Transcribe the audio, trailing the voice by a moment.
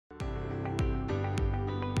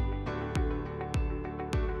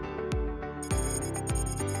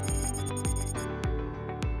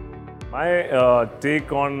My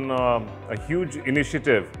take on a huge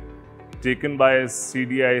initiative taken by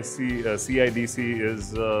CIDC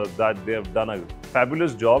is that they have done a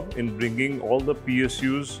fabulous job in bringing all the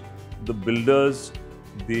PSUs, the builders,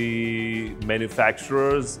 the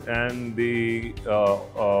manufacturers and the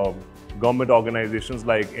government organizations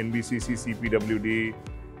like NBCC, CPWD,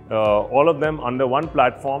 all of them under one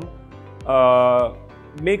platform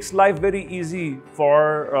makes life very easy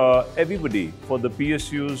for everybody, for the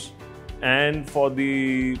PSUs and for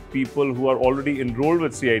the people who are already enrolled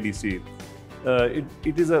with CIDC.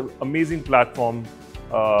 It is an amazing platform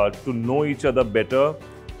to know each other better,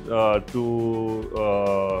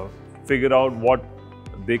 to figure out what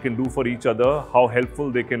they can do for each other, how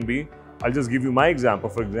helpful they can be. I'll just give you my example.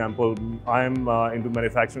 For example, I'm into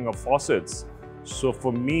manufacturing of faucets. So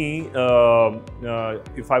for me,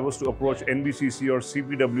 if I was to approach NBCC or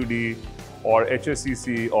CPWD or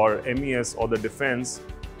HSCC or MES or the defense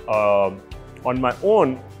on my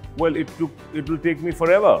own, well, it will take me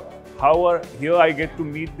forever. However, here I get to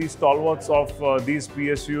meet the stalwarts of these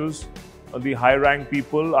PSUs, the high-rank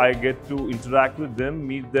people. I get to interact with them,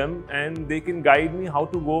 meet them, and they can guide me how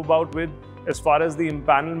to go about with as far as the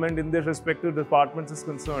empanelment in their respective departments is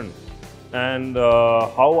concerned, and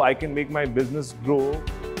how I can make my business grow.